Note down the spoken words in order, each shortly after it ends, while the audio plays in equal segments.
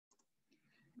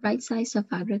Right size of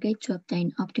aggregate to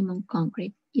obtain optimum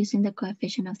concrete using the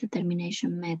coefficient of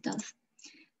determination method.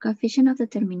 Coefficient of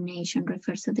determination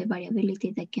refers to the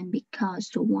variability that can be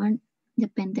caused to one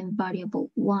dependent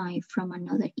variable y from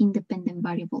another independent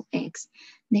variable x.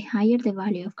 The higher the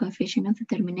value of coefficient of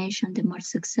determination, the more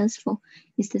successful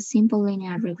is the simple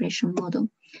linear regression model.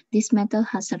 This method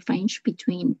has a range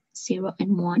between 0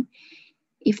 and 1.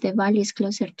 If the value is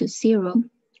closer to 0,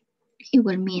 it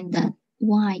will mean that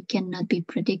y cannot be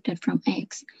predicted from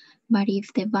x. But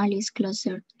if the value is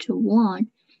closer to 1,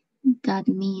 that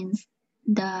means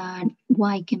that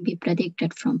y can be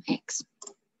predicted from x.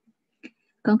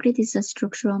 Concrete is a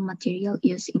structural material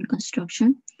used in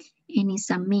construction and is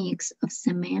a mix of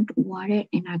cement, water,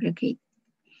 and aggregate.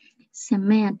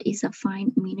 Cement is a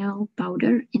fine mineral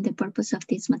powder, and the purpose of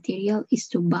this material is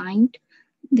to bind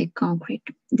the concrete.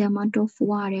 The amount of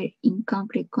water in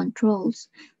concrete controls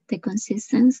the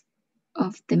consistency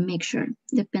of the mixture.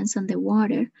 Depends on the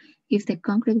water. If the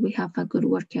concrete will have a good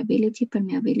workability,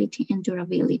 permeability, and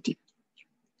durability.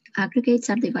 Aggregates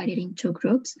are divided in two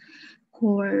groups.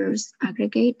 Coarse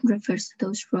aggregate refers to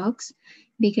those rocks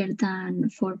bigger than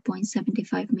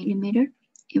 4.75 millimeter,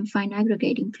 and fine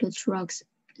aggregate includes rocks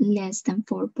less than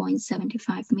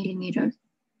 4.75 millimeters.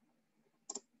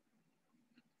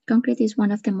 Concrete is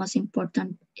one of the most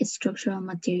important structural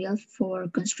materials for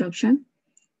construction.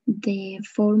 The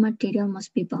four material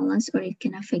must be balanced or it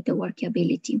can affect the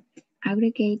workability.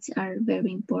 Aggregates are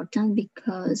very important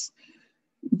because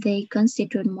they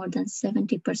constitute more than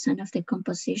 70% of the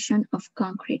composition of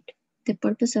concrete. The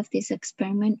purpose of this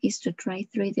experiment is to try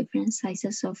 3 different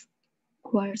sizes of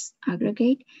coarse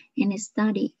aggregate and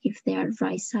study if they are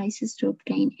right sizes to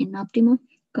obtain an optimum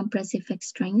compressive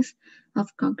strength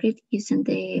of concrete using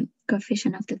the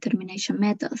coefficient of determination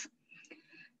method.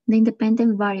 The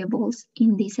independent variables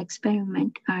in this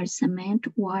experiment are cement,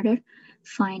 water,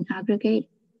 fine aggregate,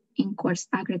 and coarse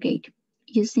aggregate.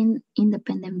 Using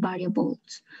independent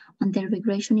variables on the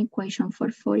regression equation for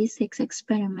 46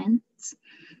 experiments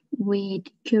with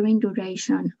current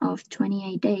duration of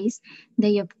 28 days,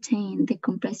 they obtained the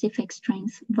compressive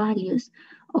strength values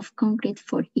of concrete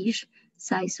for each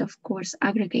size of coarse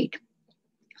aggregate.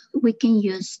 We can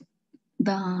use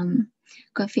the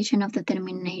coefficient of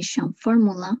determination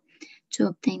formula to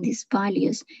obtain these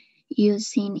values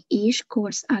using each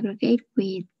coarse aggregate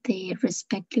with the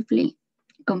respectively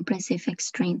compressive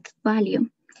strength value.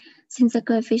 Since the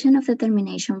coefficient of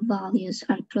determination values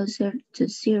are closer to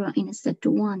 0 instead to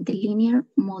 1, the linear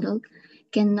model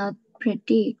cannot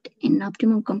predict an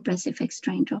optimum compressive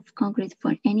strength of concrete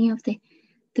for any of the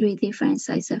 3 different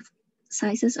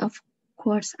sizes of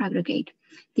coarse aggregate.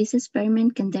 This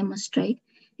experiment can demonstrate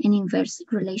an inverse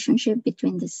relationship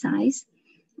between the size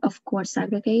of coarse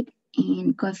aggregate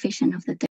and coefficient of determination.